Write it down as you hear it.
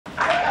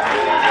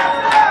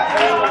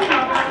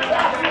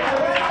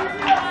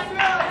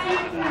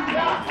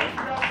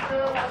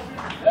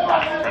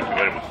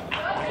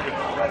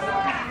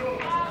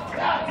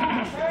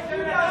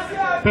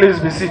Please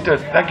be seated.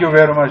 Thank you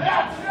very much.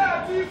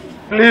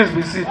 Please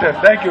be seated.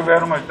 Thank you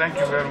very much. Thank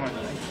you very much.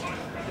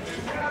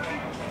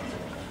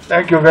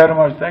 Thank you very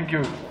much. Thank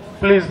you.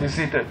 Please be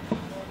seated.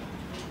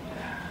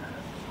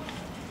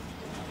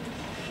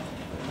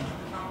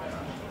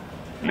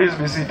 Please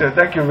be seated.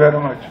 Thank you very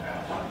much.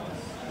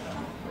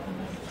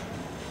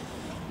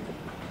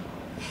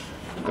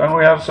 Can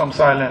we have some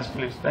silence,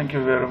 please? Thank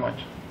you very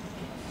much.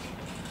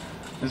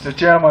 Mr.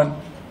 Chairman,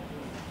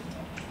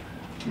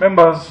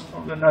 members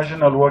of the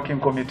National Working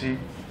Committee,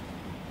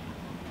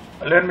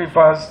 let me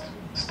first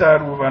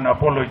start with an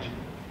apology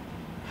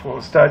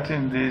for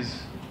starting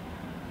this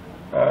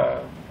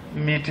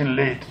meeting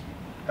late.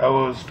 I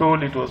was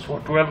told it was for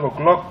 12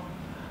 o'clock,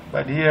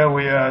 but here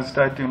we are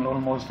starting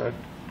almost at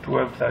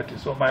 12:30,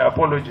 so my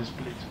apologies,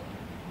 please.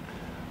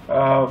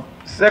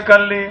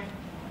 Secondly,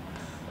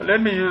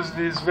 let me use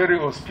this very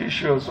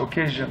auspicious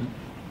occasion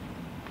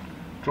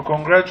to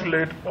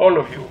congratulate all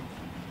of you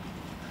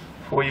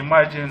for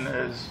emerging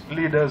as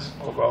leaders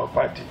of our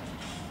party.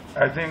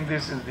 I think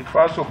this is the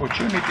first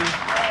opportunity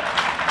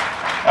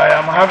I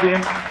am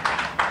having,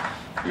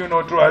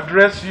 to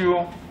address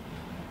you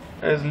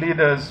as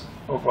leaders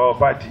of our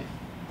party.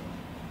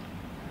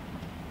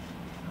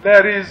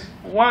 There is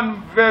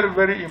one very,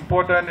 very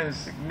important and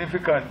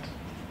significant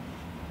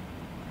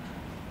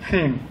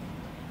thing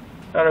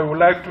that I would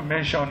like to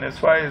mention as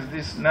far as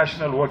this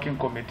National Working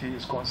Committee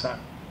is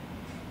concerned.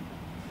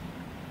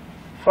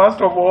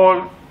 First of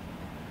all,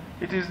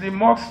 it is the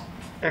most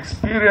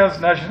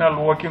experienced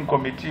National Working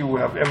Committee we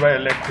have ever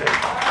elected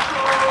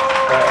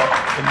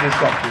in this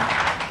country.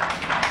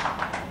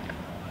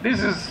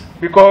 This is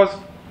because,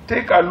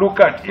 take a look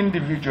at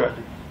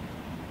individually.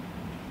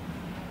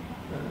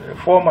 A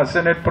former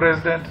Senate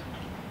President,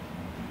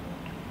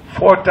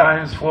 4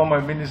 times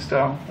former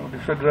Minister of the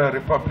Federal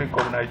Republic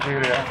of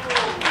Nigeria,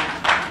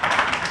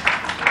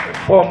 a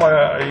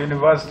former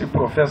university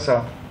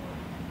professor,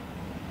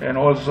 and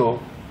also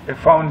a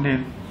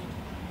founding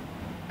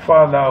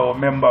father or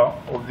member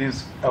of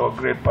this, our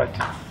great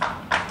party.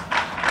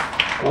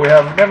 We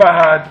have never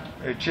had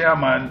a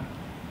chairman,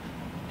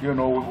 with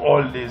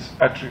all these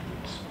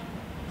attributes.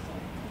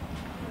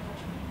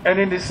 And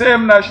in the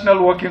same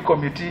National Working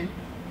Committee,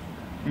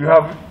 you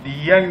have the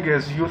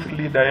youngest youth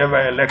leader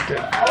ever elected.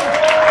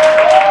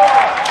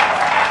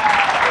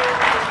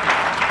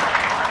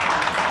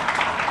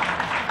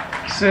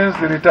 Since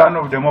the return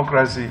of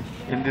democracy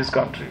in this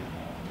country.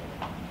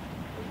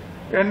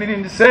 And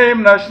in the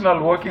same National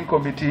Working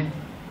Committee,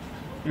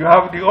 you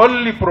have the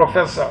only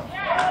professor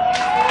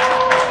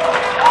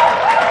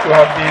to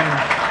have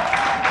been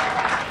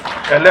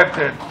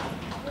elected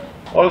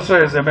also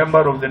as a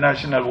member of the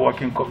National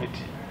Working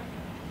Committee.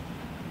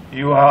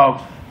 You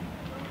have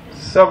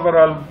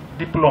several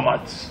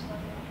diplomats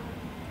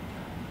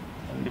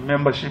in the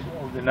membership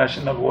of the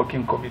National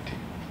Working Committee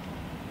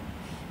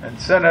and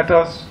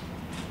senators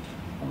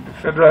of the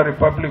Federal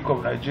Republic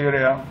of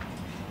Nigeria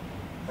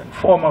and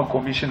former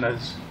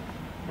commissioners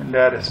in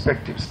their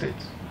respective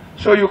states.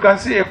 So you can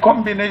see a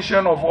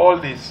combination of all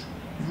this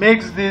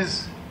makes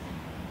this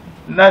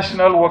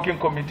National Working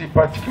Committee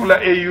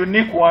particularly a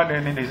unique one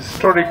and a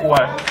historic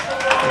one in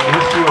the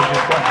history of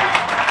this country.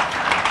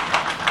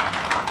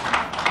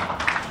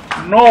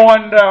 No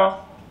wonder,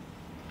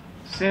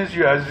 since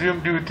you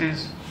assumed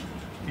duties,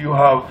 you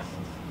have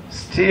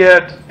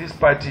steered this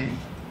party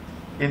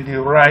in the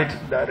right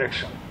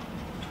direction.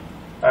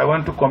 I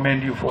want to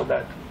commend you for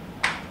that.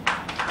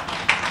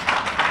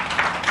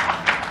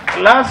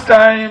 Last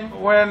time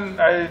when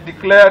I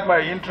declared my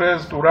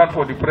interest to run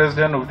for the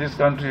president of this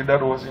country,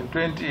 that was in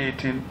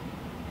 2018,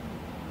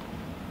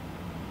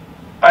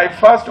 I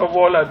first of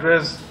all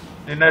addressed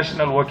the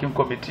National Working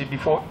Committee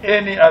before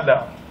any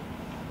other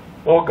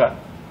organ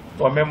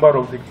or member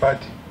of the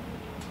party.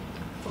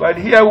 But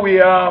here we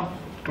are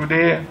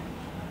today,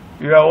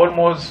 we are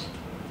almost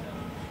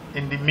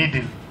in the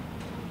middle,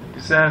 in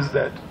the sense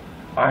that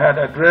I had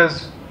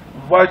addressed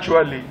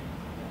virtually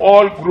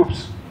all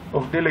groups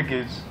of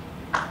delegates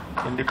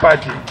in the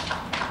party,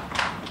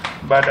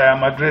 but I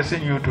am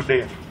addressing you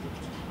today.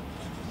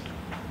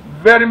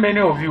 Very many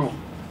of you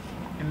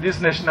in this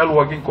National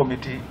Working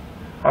Committee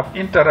have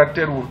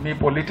interacted with me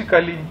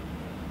politically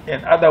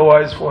and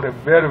otherwise for a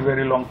very,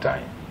 very long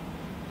time.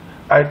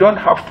 I don't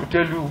have to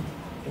tell you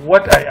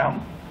what I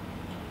am,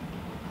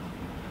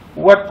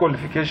 what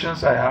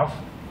qualifications I have,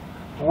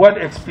 what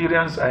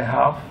experience I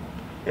have,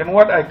 and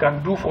what I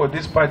can do for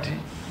this party,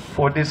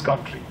 for this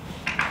country.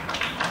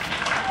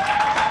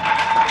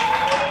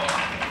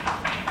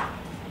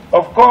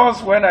 Of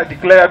course, when I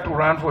declared to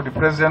run for the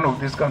president of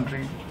this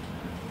country,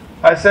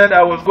 I said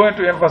I was going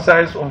to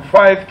emphasize on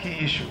 5 key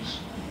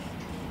issues.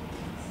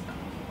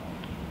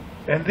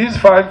 And these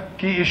 5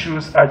 key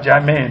issues are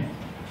germane.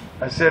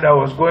 I said I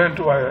was going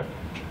to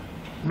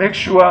make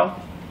sure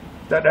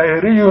that I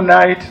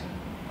reunite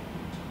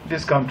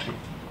this country.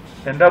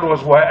 And that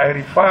was why I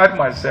referred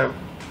myself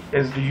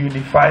as the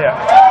unifier.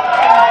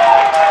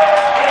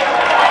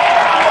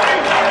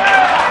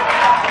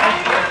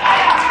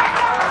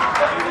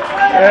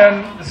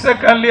 And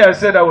secondly, I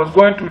said I was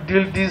going to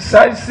deal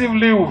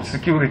decisively with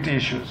security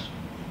issues,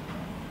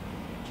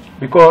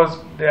 because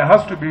there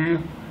has to be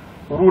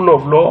rule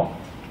of law,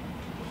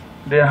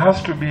 there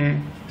has to be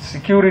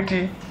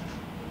security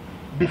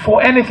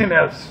before anything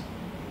else.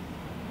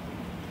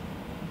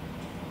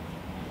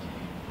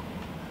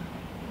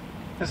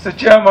 Mr.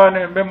 Chairman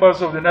and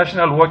members of the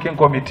National Working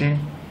Committee,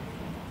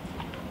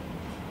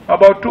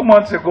 about 2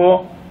 months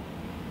ago,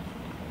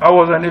 I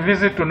was on a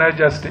visit to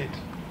Niger State.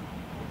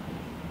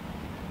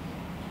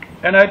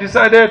 And I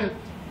decided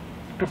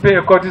to pay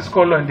a courtesy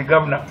call on the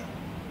governor.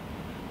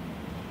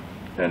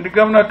 And the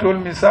governor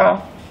told me,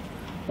 sir,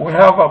 we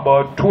have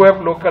about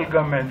 12 local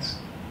governments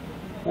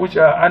which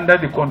are under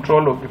the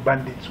control of the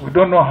bandits. We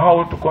don't know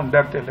how to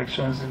conduct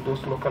elections in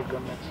those local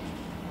governments.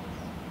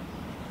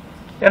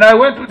 And I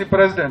went to the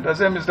president. I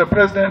said, Mr.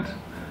 President,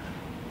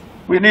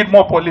 we need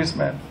more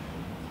policemen.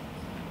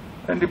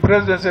 And the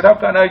president said, how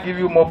can I give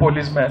you more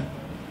policemen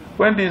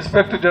when the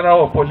Inspector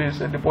General of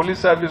Police and the Police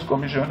Service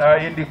Commission are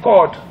in the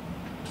court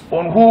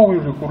on who will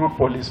recruit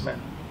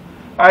policemen?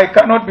 I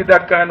cannot be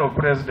that kind of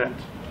president.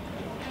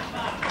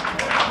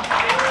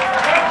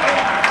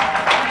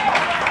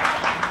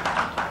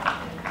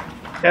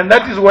 And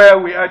that is where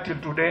we are till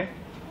today.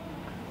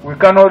 We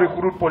cannot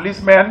recruit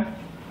policemen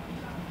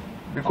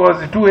because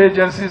the two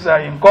agencies are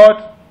in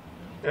court,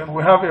 and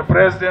we have a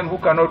president who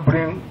cannot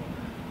bring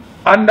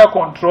under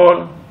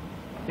control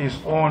his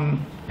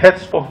own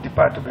heads of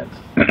departments.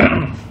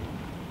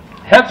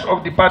 Heads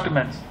of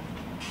departments,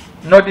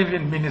 not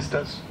even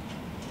ministers.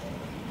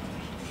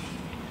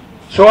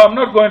 So I'm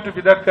not going to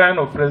be that kind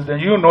of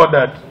president. You know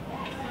that,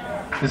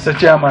 Mr.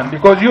 Chairman,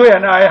 because you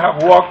and I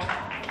have worked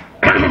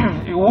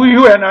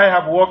you and I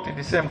have worked in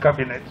the same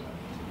cabinet.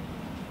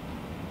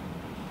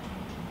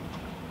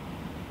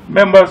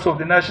 Members of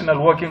the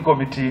National Working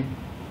Committee,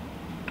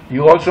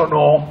 you also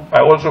know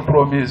I also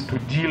promised to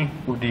deal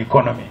with the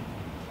economy.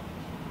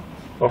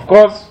 Of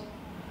course,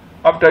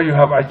 after you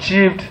have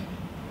achieved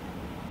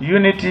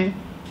unity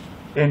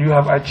and you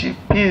have achieved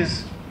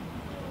peace,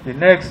 the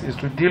next is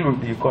to deal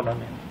with the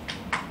economy.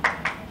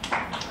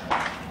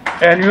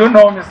 And you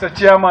know, Mr.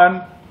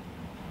 Chairman,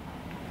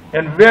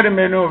 and very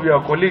many of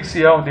your colleagues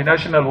here on the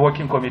National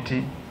Working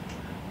Committee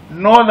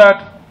know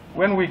that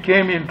when we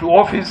came into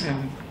office in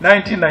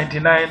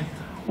 1999,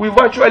 we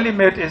virtually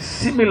met a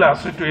similar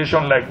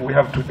situation like we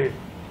have today.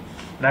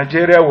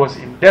 Nigeria was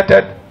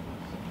indebted.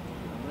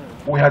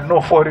 We had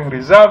no foreign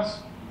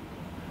reserves.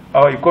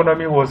 Our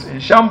economy was in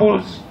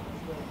shambles.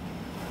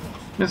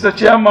 Mr.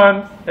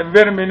 Chairman, and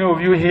very many of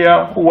you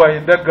here who are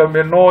in that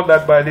government know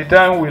that by the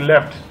time we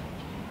left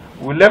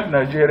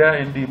Nigeria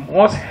in the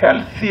most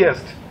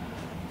healthiest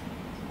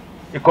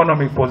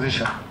economic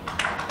position.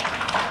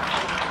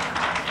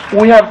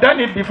 We have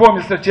done it before,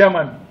 Mr.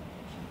 Chairman.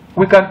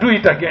 We can do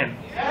it again.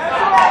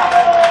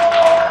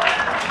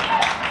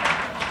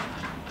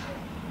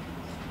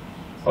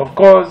 Of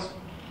course,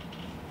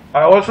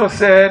 I also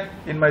said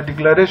in my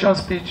declaration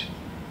speech,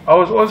 I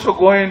was also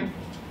going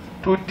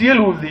to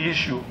deal with the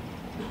issue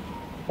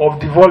of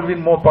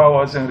devolving more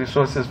powers and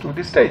resources to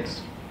the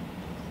states,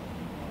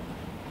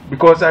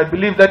 because I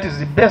believe that is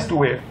the best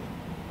way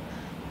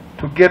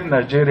to get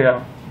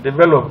Nigeria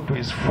developed to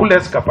its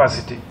fullest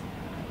capacity,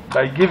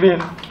 by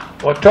giving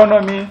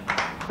autonomy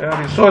and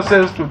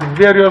resources to the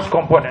various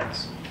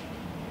components.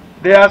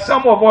 There are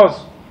some of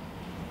us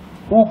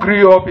who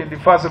grew up in the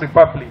First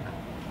Republic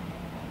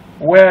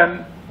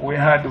when we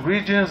had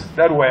regions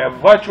that were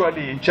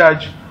virtually in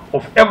charge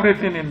of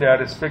everything in their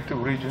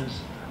respective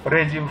regions,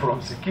 ranging from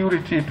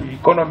security to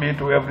economy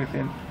to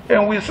everything.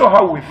 And we saw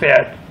how we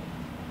fared.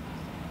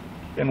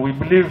 And we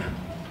believe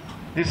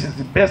this is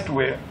the best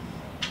way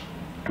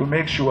to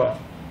make sure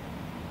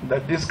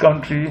that this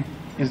country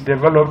is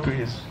developed to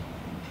its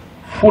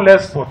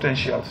fullest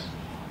potentials.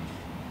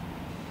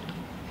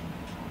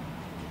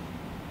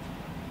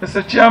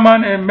 Mr.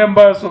 Chairman and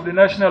members of the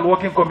National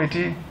Working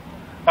Committee,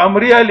 I'm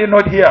really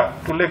not here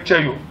to lecture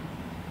you.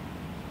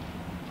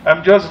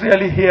 I'm just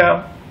really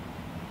here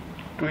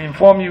to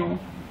inform you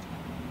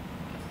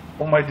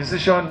of my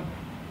decision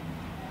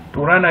to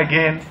run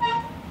again,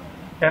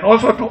 and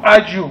also to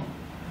urge you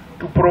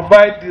to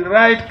provide the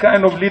right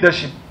kind of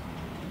leadership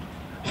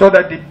so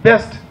that the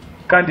best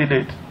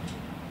candidate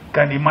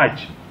can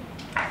emerge.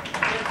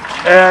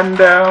 And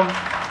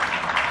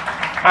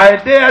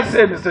I dare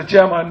say, Mr.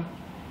 Chairman,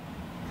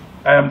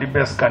 I am the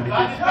best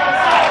candidate.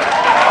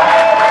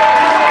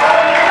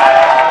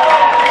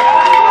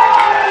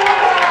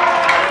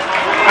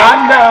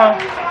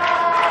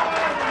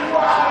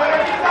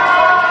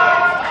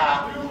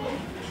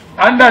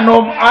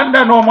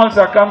 Under normal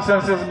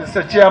circumstances,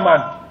 Mr.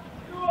 Chairman,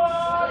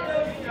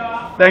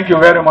 thank you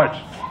very much.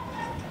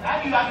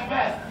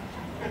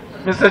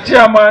 Mr.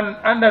 Chairman,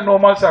 under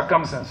normal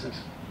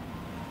circumstances,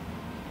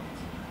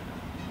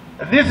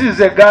 this is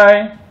a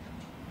guy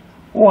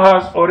who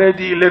has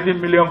already 11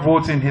 million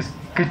votes in his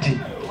kitty.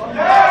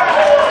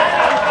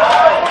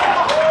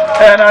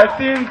 And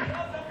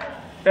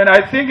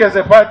I think as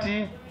a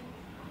party,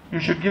 you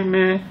should give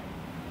me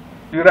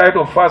the right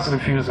of first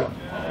refusal.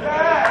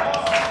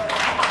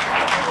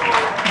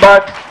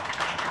 But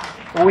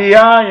we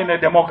are in a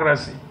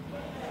democracy.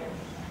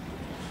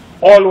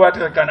 All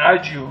what I can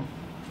urge you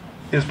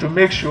is to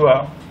make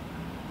sure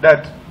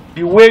that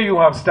the way you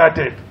have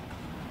started,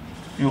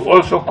 you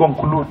also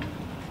conclude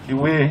the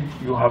way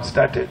you have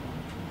started,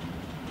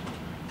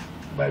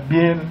 by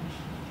being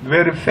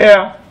very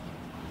fair,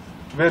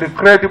 very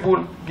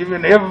credible,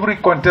 giving every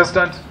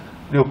contestant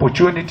the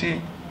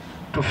opportunity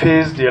to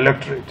face the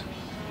electorate.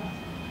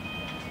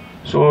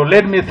 So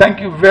let me thank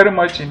you very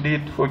much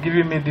indeed for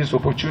giving me this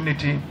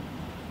opportunity.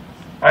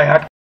 I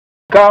had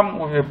come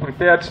with a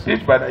prepared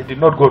speech, but I did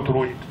not go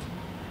through it.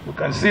 You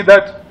can see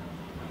that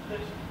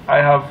I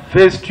have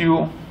faced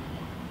you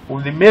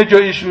with the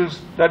major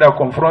issues that are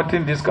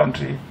confronting this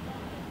country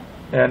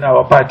and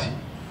our party.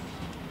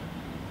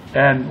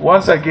 And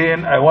once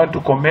again, I want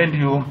to commend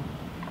you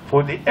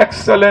for the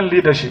excellent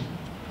leadership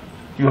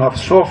you have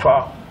so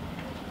far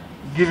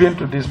given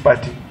to this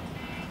party.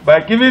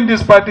 By giving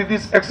this party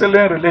this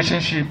excellent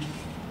relationship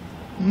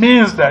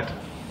means that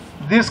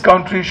this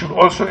country should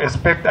also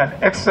expect an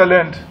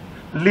excellent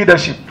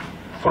leadership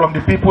from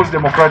the People's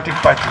Democratic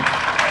Party.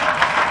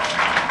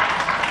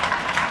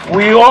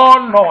 We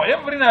all know,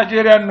 every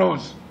Nigerian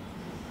knows,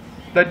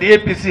 that the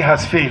APC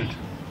has failed.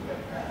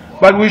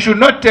 But we should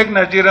not take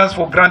Nigerians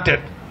for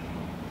granted.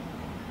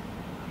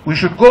 We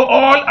should go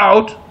all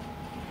out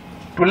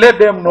to let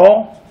them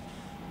know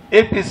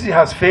APC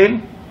has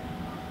failed.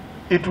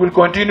 It will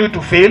continue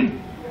to fail,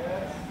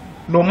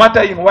 no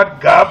matter in what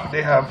gap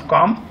they have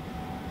come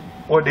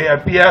or they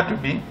appear to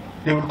be,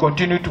 they will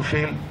continue to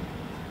fail.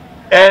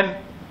 And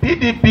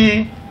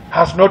PDP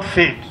has not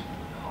failed.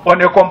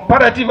 On a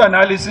comparative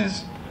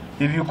analysis,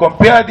 if you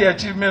compare the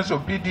achievements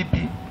of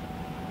PDP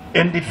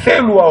and the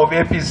failure of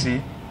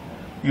APC,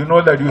 you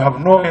know that you have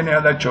no any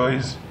other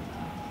choice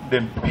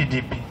than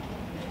PDP.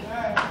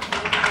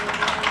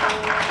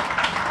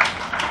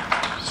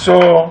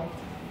 So,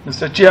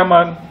 Mr.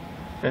 Chairman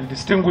and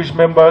distinguished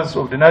members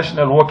of the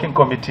National Working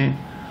Committee,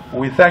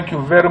 we thank you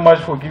very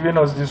much for giving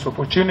us this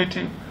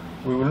opportunity.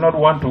 We will not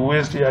want to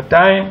waste your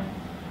time.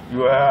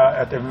 You are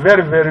at a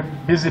very, very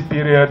busy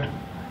period,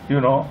 you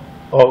know,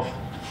 of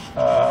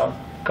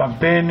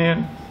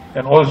campaigning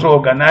and also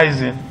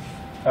organizing,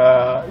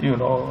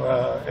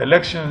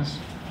 elections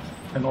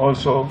and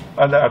also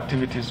other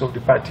activities of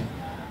the party.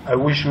 I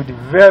wish you the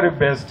very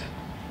best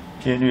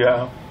in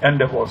your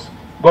endeavors.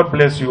 God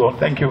bless you all.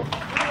 Thank you.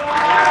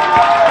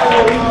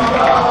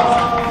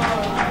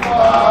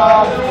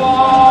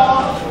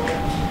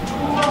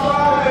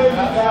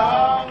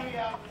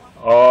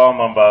 All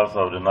members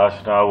of the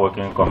National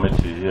Working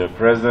Committee here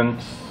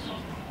present,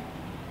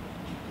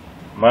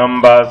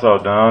 members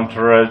of the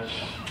entourage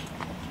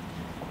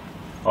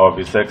of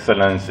His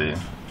Excellency,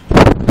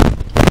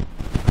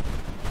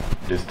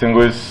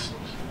 distinguished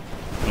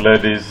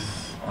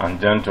ladies and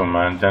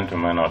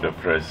gentlemen of the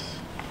press.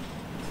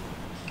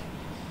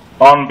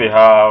 On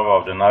behalf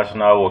of the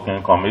National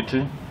Working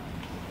Committee,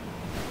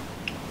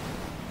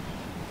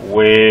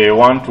 we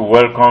want to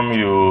welcome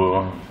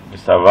you,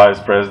 Mr. Vice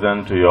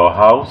President, to your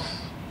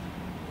house,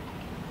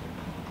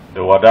 the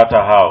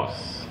Wadata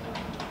House,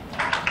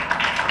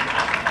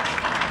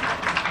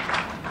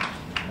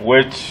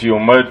 which you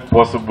made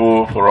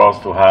possible for us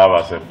to have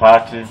as a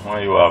party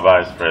when you were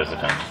Vice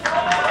President.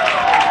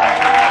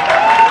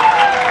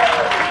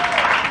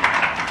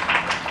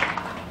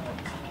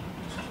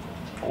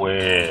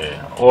 We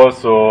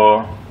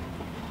also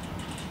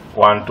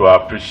want to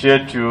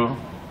appreciate you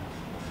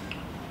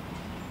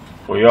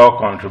for your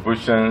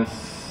contributions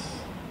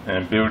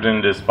in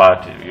building this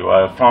party. You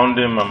are a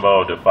founding member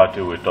of the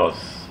party with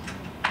us.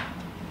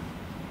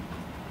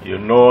 You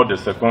know the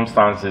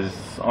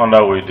circumstances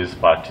under which this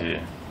party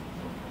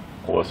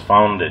was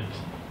founded.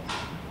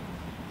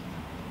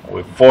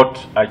 We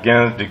fought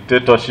against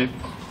dictatorship,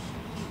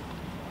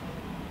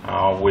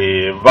 and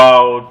we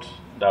vowed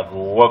that we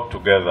will work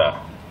together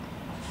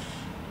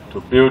to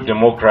build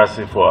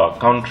democracy for our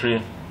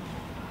country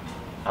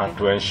and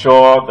to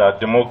ensure that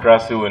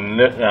democracy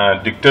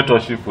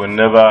dictatorship will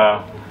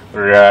never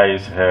rear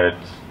its head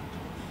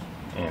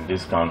in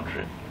this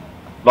country.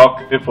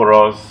 Luckily for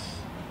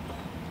us,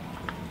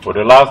 for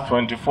the last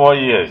 24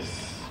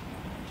 years,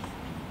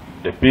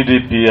 the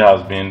PDP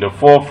has been in the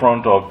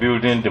forefront of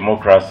building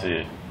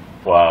democracy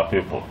for our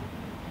people.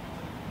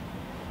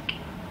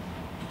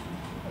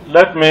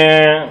 Let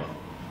me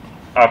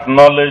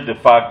acknowledge the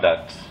fact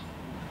that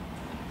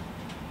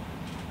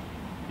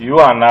you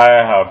and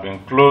I have been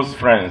close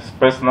friends,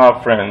 personal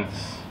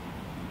friends,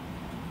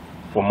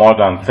 for more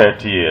than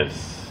 30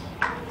 years.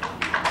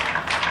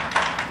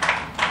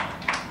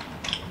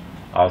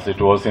 As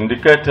it was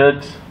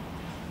indicated,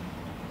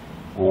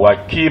 we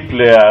were key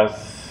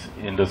players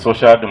in the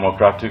Social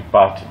Democratic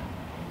Party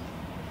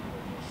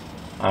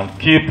and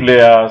key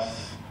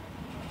players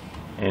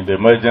in the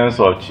emergence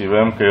of Chief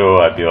MKO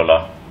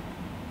Abiola,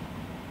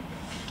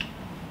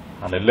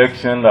 an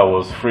election that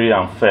was free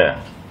and fair.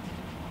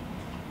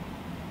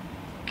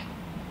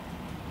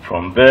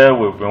 From there,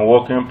 we've been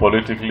working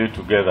politically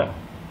together.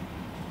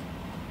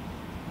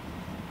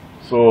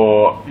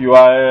 So you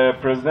are a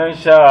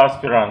presidential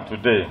aspirant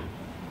today,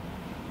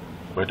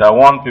 but I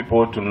want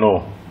people to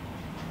know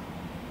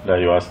that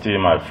you are still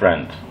my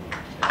friend.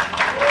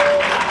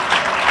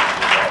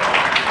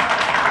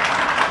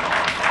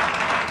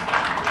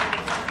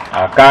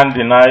 I can't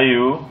deny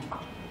you.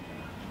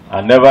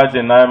 I never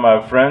deny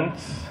my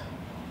friends,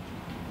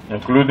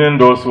 including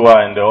those who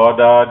are in the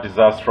other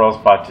disastrous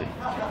party.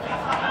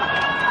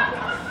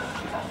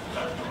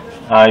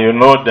 And you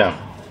know them,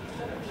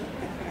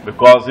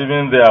 because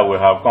even there we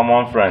have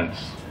common friends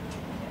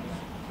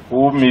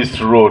who missed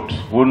road,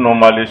 who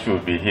normally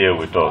should be here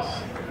with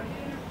us.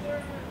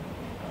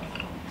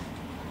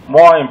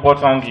 More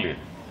importantly,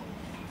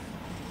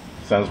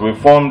 since we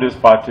formed this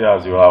party,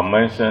 as you have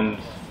mentioned,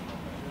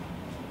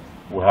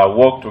 we have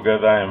worked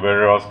together in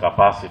various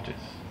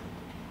capacities.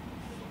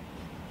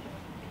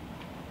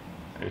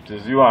 It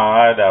is you and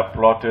I that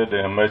plotted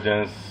the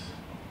emergence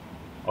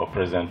of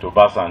President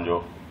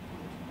Obasanjo,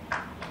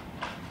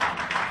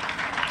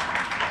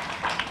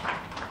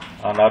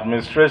 an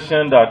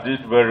administration that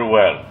did very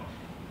well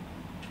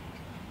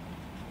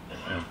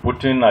in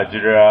putting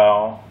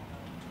Nigeria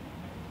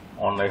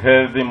on a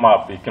healthy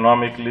map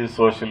economically,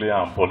 socially,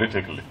 and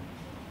politically.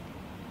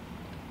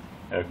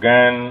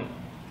 Again,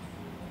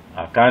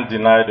 I can't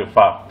deny the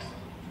fact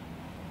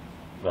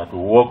that we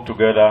work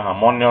together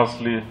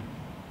harmoniously,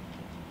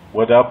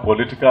 whether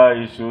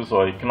political issues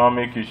or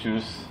economic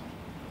issues,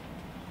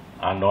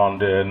 and on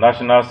the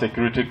National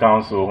Security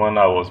Council when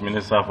I was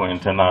Minister for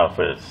Internal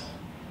Affairs.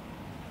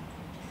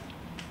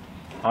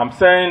 I'm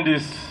saying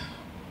this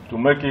to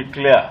make it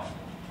clear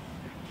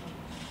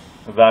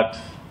that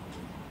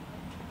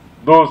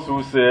those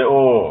who say,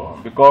 oh,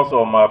 because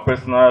of my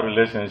personal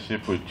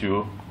relationship with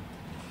you,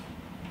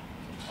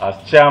 as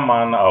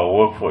chairman, I'll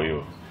work for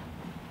you.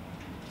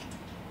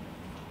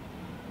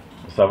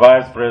 Mr.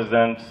 Vice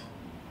President,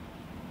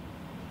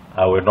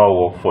 I will not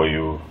work for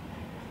you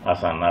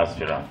as an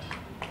aspirant.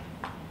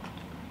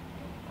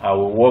 I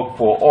will work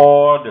for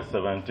all the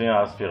 17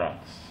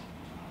 aspirants.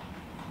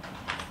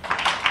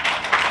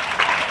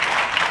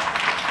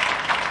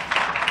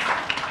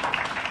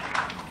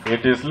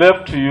 It is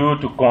left to you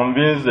to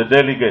convince the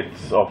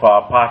delegates of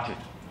our party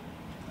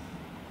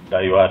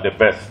that you are the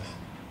best.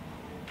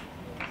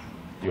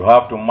 You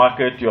have to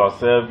market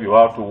yourself, you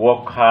have to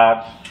work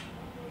hard.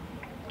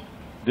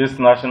 This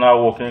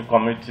National Working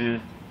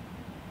Committee,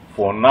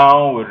 for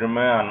now, will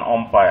remain an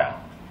umpire.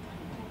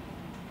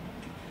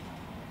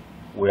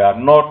 We are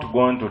not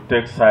going to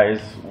take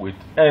sides with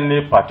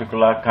any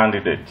particular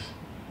candidate,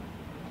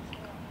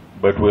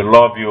 but we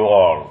love you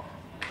all.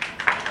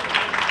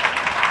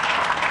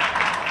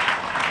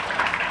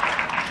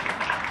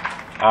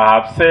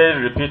 I have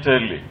said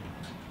repeatedly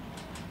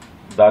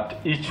that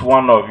each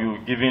one of you,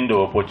 given the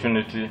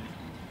opportunity,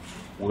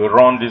 will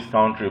run this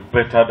country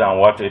better than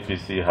what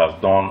APC has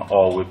done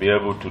or will be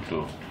able to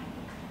do.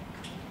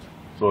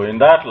 So in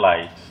that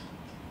light,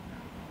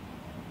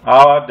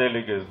 our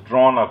delegates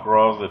drawn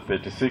across the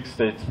 36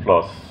 states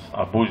plus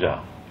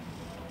Abuja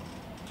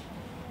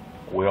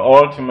will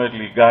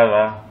ultimately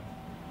gather,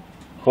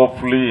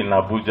 hopefully in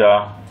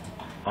Abuja,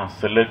 and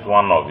select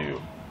one of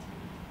you.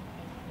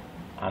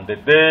 And the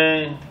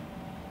day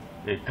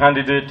a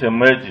candidate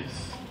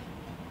emerges,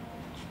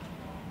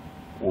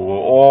 we will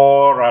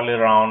all rally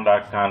around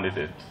that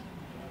candidate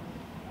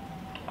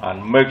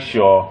and make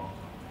sure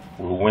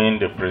we win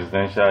the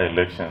presidential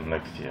election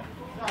next year.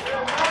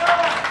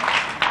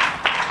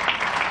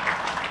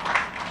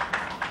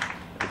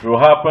 It will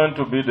happen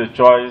to be the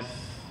choice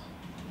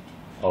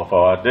of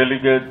our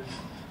delegates,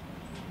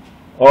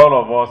 all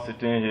of us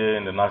sitting here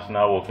in the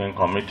National Working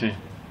Committee.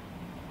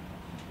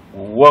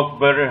 We work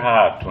very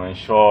hard to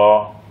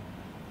ensure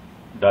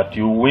that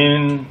you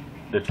win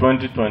the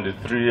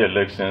 2023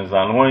 elections,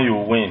 and when you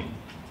win,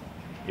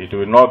 it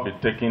will not be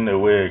taken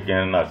away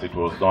again as it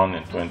was done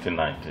in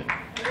 2019.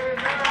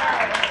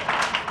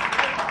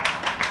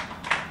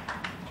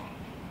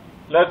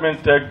 Let me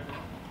take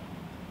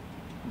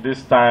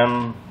this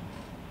time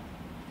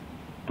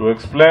to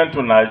explain to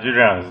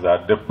Nigerians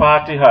that the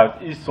party has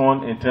its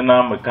own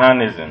internal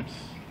mechanisms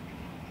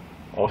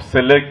of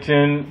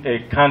selecting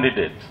a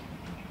candidate,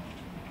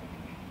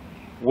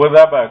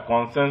 whether by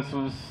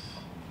consensus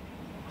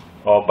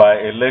or by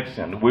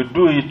election. We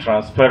do it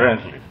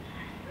transparently.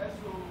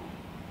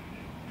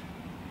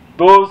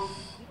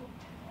 Those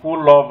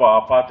who love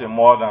our party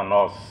more than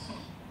us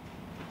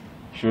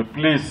should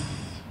please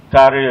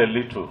tarry a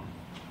little.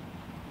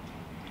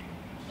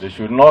 They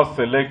should not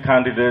select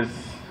candidates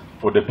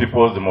for the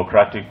People's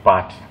Democratic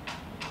Party.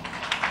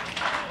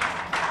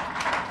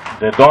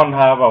 They don't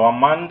have our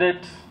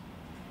mandate,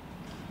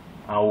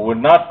 and we will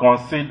not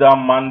concede that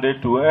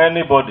mandate to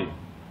anybody,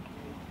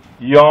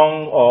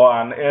 young or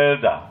an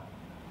elder,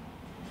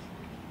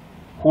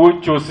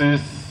 who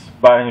chooses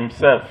by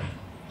himself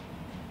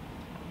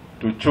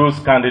to choose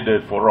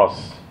candidate for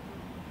us.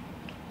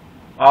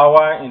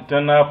 Our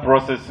internal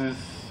processes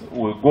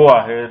will go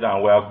ahead,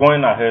 and we are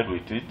going ahead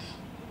with it.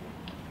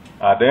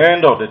 At the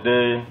end of the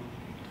day,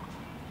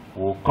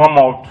 we'll come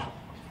out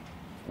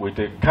with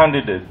a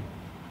candidate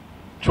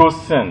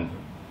chosen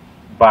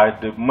by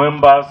the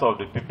members of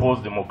the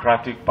People's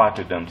Democratic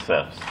Party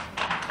themselves.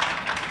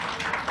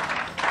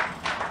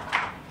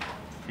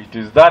 It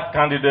is that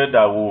candidate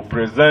that will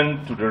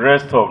present to the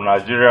rest of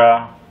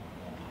Nigeria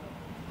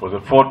for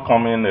the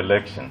forthcoming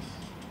elections.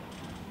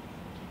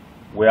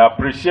 We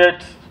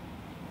appreciate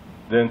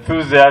the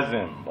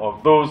enthusiasm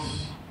of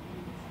those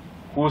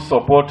who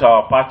support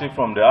our party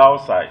from the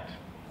outside.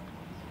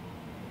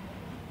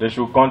 They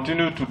should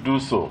continue to do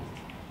so,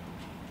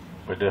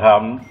 but they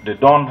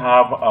don't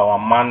have our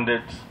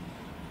mandate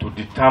to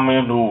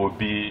determine who will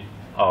be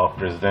our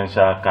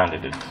presidential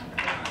candidate.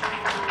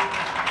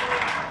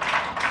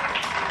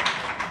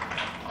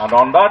 And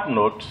on that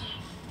note,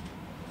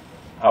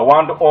 I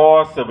want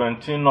all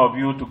 17 of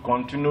you to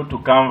continue to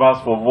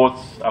canvass for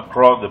votes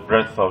across the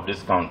breadth of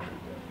this country.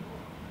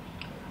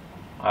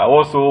 I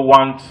also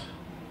want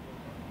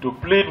to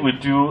plead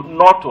with you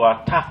not to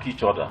attack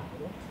each other.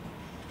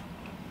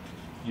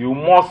 You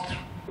must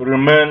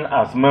remain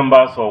as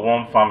members of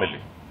one family.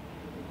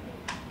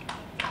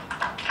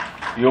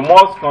 You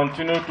must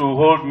continue to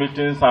hold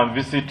meetings and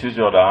visit each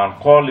other and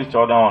call each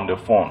other on the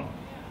phone.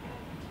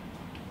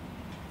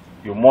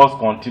 You must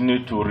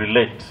continue to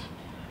relate,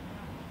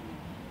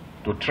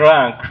 to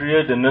try and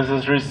create the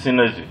necessary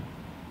synergy,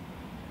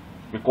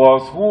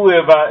 because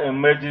whoever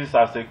emerges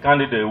as a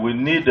candidate will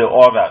need the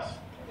others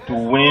to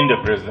win the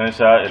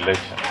presidential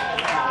election.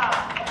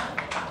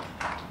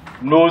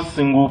 No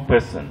single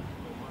person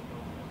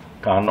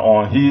can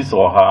on his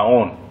or her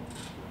own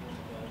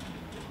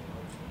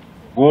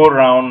go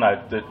around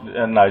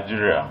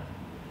Nigeria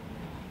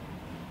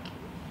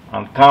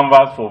and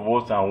canvass for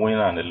votes and win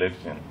an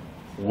election.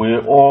 We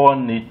all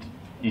need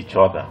each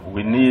other.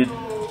 We need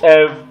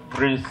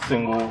every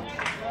single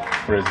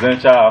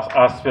presidential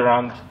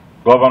aspirant,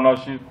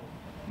 governorship,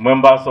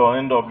 members of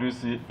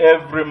NWC,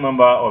 every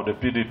member of the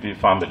PDP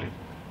family.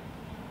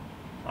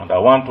 And I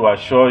want to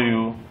assure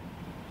you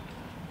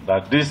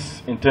that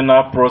this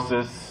internal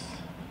process,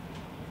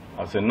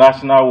 as a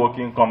national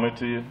working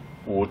committee,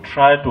 will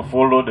try to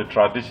follow the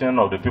tradition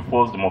of the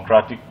People's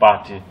Democratic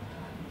Party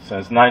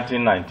since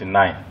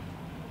 1999.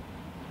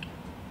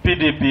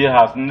 PDP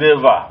has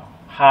never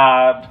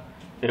had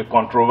a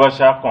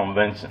controversial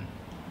convention.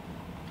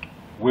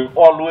 We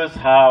always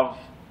have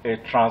a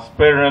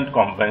transparent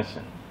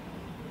convention.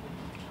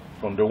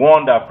 From the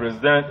one that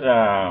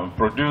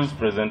produced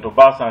President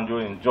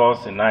Obasanjo in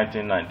Jos in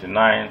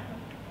 1999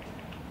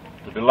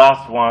 to the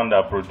last one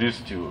that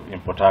produced you in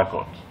Port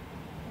Harcourt.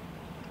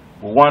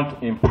 We want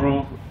to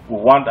improve, we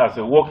want as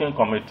a working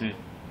committee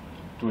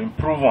to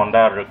improve on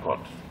that record.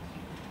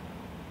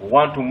 We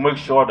want to make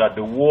sure that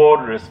the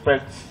world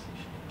respects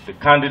the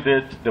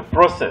candidate, the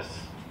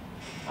process,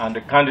 and the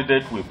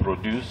candidate we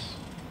produce.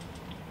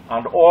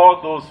 And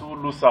all those who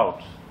lose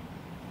out,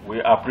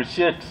 we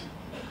appreciate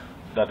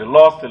that the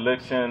last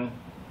election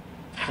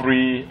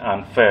free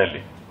and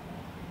fairly.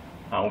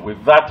 And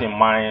with that in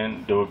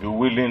mind, they will be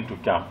willing to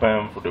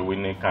campaign for the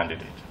winning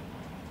candidate.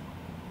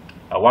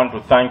 I want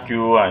to thank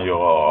you and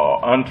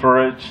your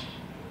entourage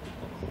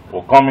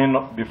for coming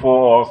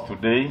before us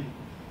today,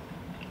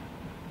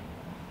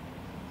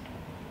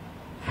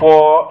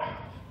 for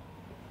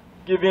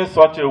giving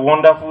such a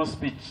wonderful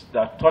speech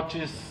that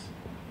touches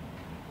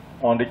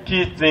on the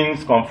key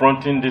things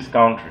confronting this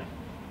country: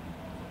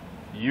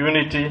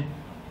 unity,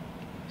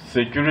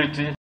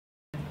 security,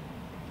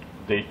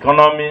 the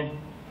economy,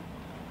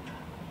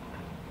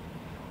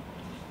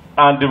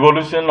 and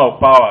devolution of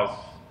powers.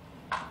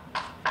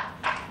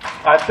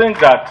 I think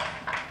that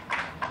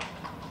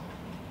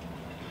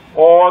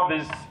all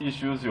these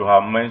issues you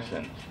have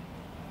mentioned,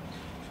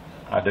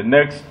 at the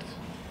next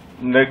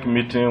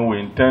meeting we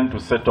intend to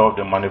set up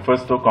the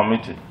manifesto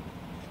committee,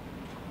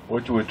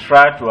 which will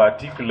try to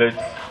articulate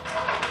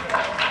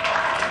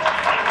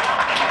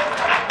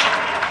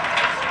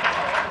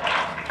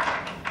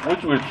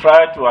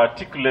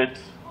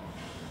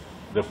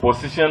the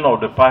position of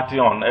the party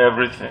on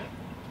everything,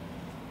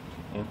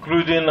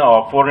 including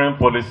our foreign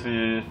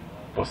policy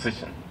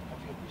position.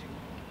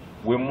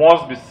 We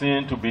must be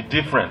seen to be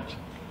different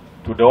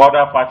to the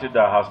other party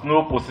that has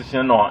no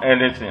position on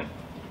anything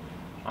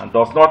and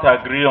does not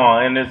agree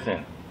on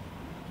anything.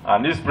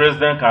 And this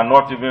president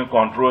cannot even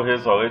control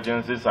his or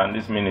agencies and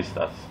his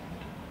ministers.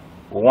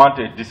 We want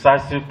a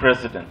decisive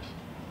president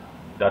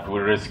that will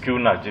rescue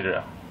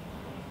Nigeria.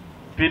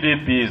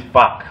 PDP is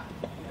back.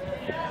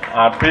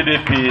 And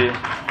PDP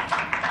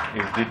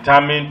is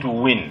determined to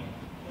win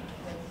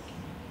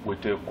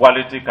with a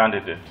quality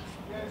candidate.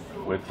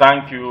 We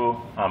thank you,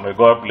 and may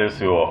God bless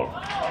you all.